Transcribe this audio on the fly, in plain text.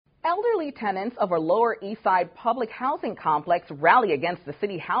Elderly tenants of a Lower East Side public housing complex rally against the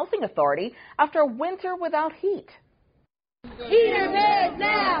city housing authority after a winter without heat. Heater beds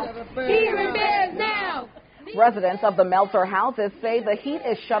now! Heater beds now! Residents of the Meltzer houses say the heat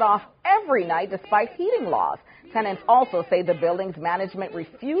is shut off every night despite heating laws. Tenants also say the building's management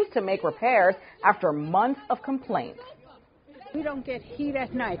refused to make repairs after months of complaints. We don't get heat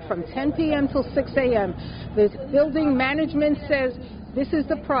at night from 10 p.m. till 6 a.m. The building management says this is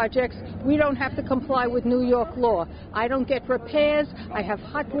the projects. We don't have to comply with New York law. I don't get repairs. I have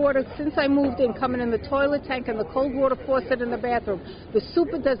hot water since I moved in coming in the toilet tank and the cold water faucet in the bathroom. The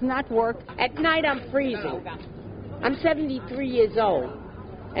super does not work. At night I'm freezing. I'm 73 years old.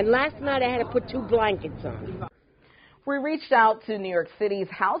 And last night I had to put 2 blankets on. We reached out to New York City's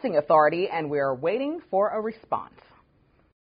housing authority and we are waiting for a response.